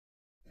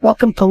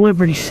Welcome to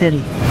Liberty City.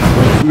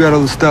 We got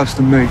other stops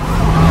to make.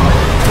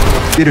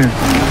 Get in.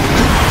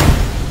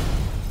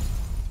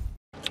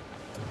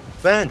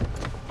 Van,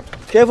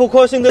 careful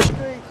crossing the street.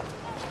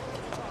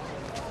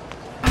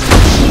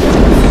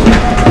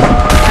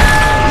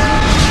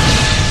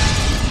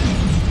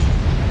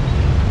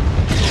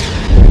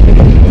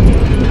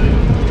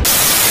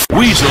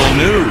 Weasel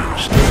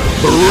News.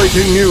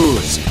 Breaking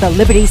news. The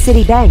Liberty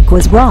City Bank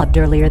was robbed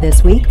earlier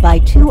this week by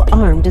two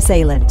armed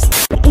assailants.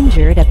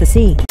 Injured at the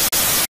scene.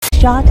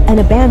 Shot and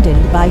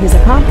abandoned by his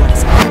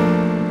accomplice.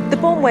 The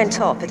bomb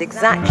went off at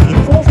exactly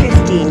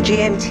 4:15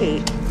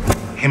 GMT.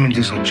 Him and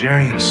these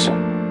Algerians.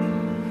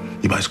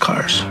 He buys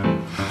cars.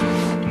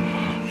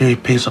 Here he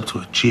pays up to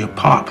a G a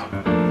pop.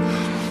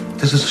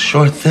 This is a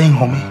sure thing,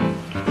 homie.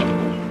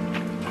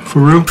 For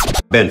real?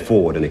 Bend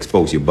forward and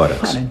expose your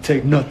buttocks. I didn't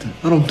take nothing.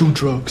 I don't do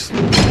drugs.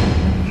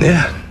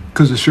 Yeah.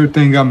 Cause the sure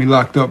thing got me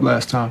locked up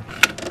last time.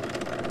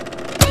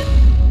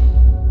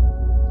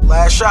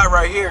 Last shot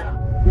right here.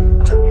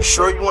 You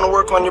sure you want to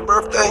work on your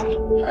birthday?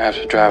 I have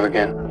to drive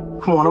again.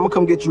 Come on, I'm gonna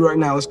come get you right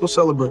now. Let's go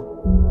celebrate.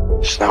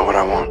 It's not what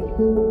I want.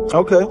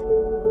 Okay.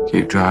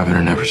 Keep driving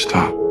and never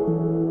stop.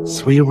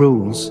 3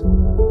 rules.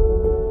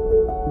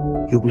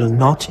 You will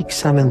not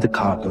examine the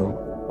cargo.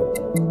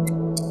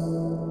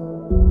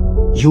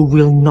 You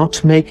will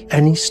not make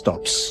any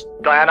stops.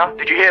 Diana,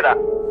 did you hear that?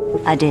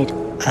 I did.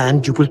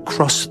 And you will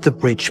cross the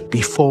bridge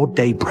before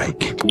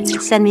daybreak.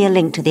 Send me a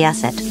link to the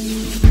asset.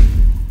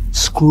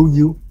 Screw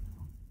you.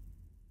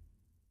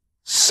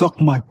 Suck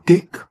my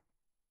dick.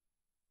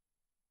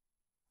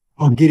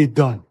 Or get it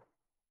done.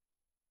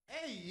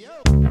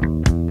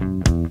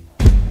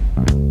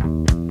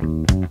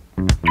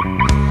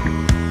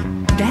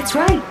 That's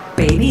right.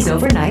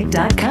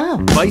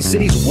 BabiesOvernight.com. Vice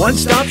City's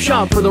one-stop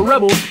shop for the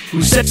rebel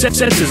who sets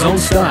his own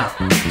style.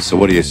 So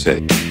what do you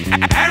say?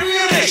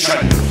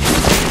 Ammunition!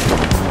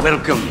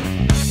 Welcome.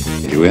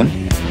 You in?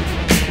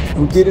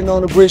 I'm getting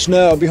on the bridge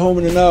now. I'll be home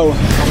in an hour.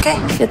 Okay.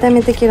 Yo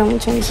también te quiero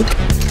mucho, mijito.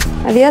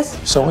 Adiós.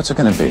 So what's it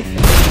gonna be?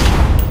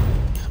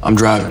 I'm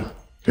driving.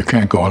 You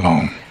can't go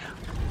alone.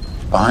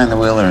 Behind the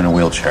wheel or in a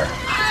wheelchair?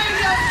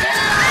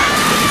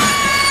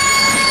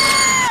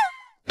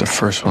 The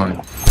first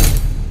one.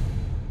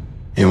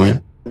 You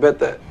win? Bet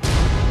that.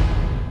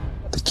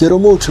 Te quiero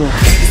mucho.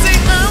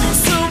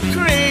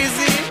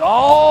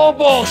 All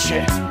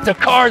bullshit. The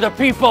car, the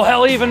people,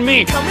 hell, even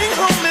me.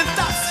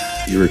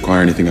 You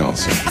require anything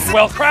else?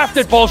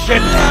 Well-crafted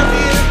bullshit.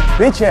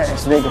 Bitch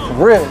ass nigga,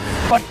 for real.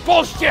 But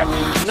bullshit,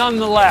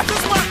 nonetheless.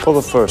 For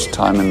the first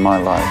time in my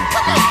life,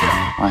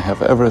 I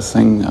have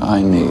everything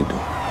I need.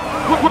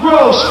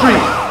 Wall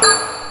Street.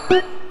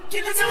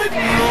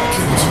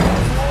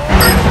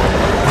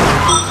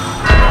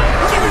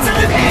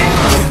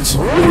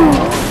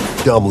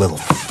 Dumb little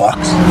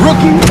fucks.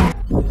 Rookie!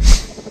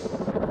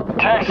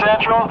 Tech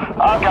Central,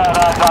 I've got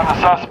eyes on the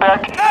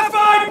suspect.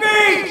 FIB,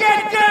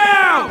 get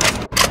down!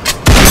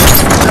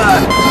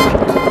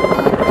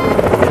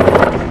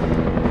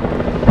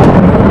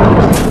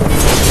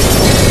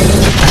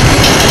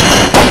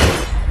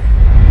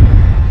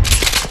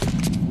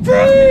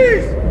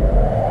 Freeze!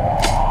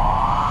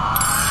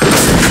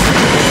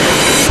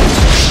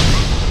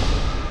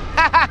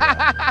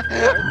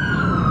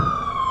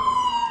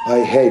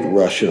 I hate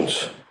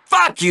Russians.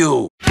 Fuck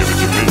you!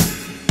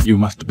 You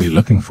must be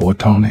looking for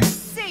Tony.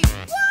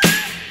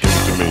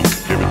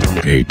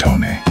 Hey,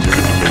 Tony.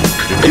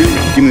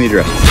 Give me the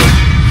address.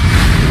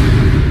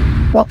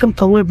 Welcome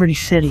to Liberty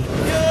City.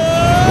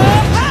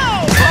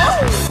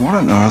 What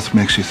on earth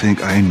makes you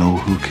think I know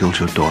who killed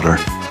your daughter?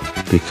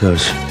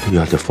 Because you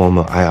are the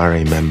former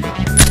IRA member.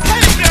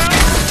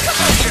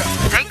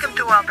 Take him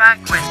to our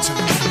banquet.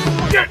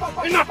 Get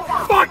in the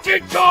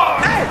fucking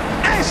car!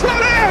 Hey, slow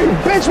down, you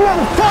bitch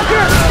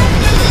motherfucker!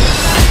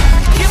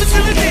 Give it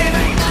to the kid.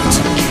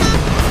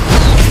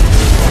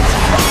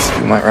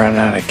 You might run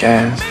out of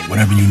gas.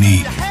 Whatever you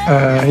need.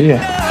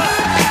 Yeah.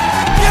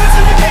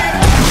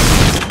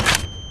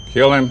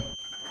 Kill him.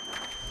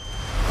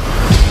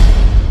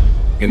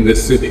 In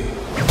this city,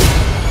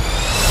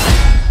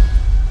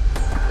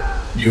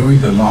 you're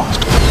either lost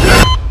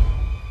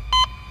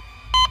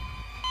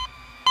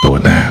or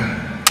damned.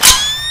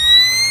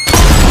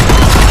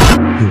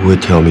 You will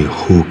tell me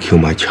who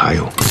killed my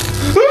child.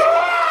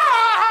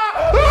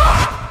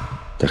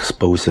 The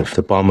explosive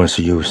the bombers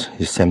use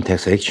is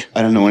Semtex H.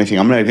 I don't know anything.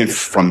 I'm not even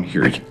from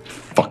here. You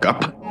fuck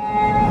up.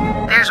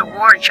 There's a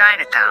war in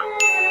Chinatown.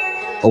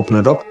 Open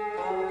it up.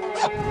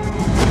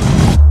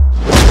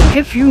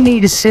 If you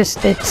need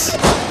assistance,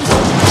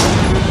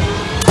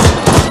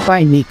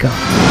 find Nico.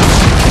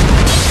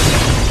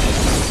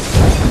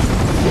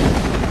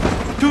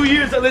 2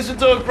 years I listened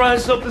to her crying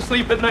herself to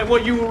sleep at night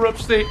while you were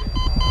upstate.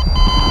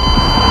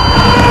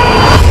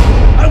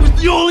 I was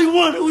the only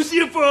one who was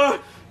here for her.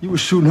 You were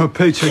shooting her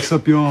paychecks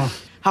up your arm.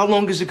 How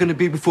long is it gonna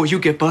be before you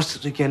get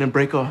busted again and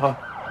break her heart?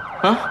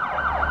 Huh?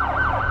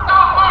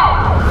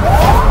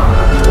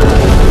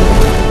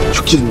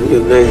 You give me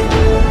your name.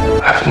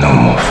 I have no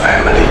more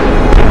family.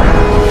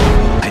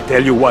 I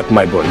tell you what,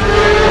 my boy.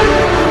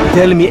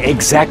 Tell me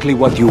exactly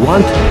what you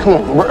want. Come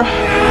on, bro.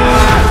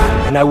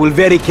 And I will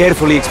very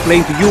carefully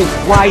explain to you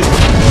why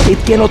it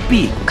cannot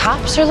be.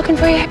 Cops are looking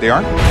for you? They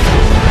are?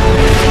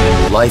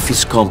 Life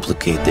is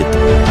complicated.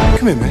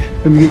 Come here,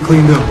 man. Let me get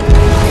cleaned up.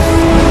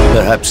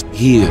 Perhaps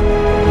here,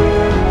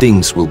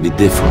 things will be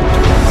different.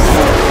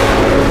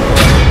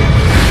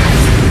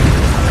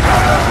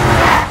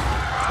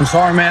 I'm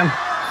sorry, man.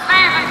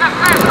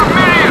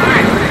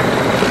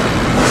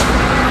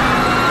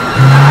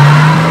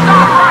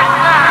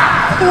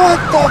 What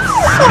the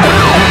fuck?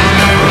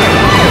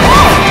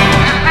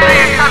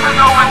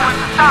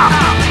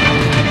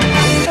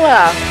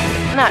 Well,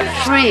 not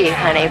free,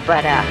 honey,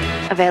 but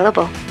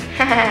available.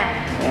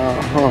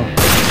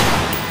 Uh-huh.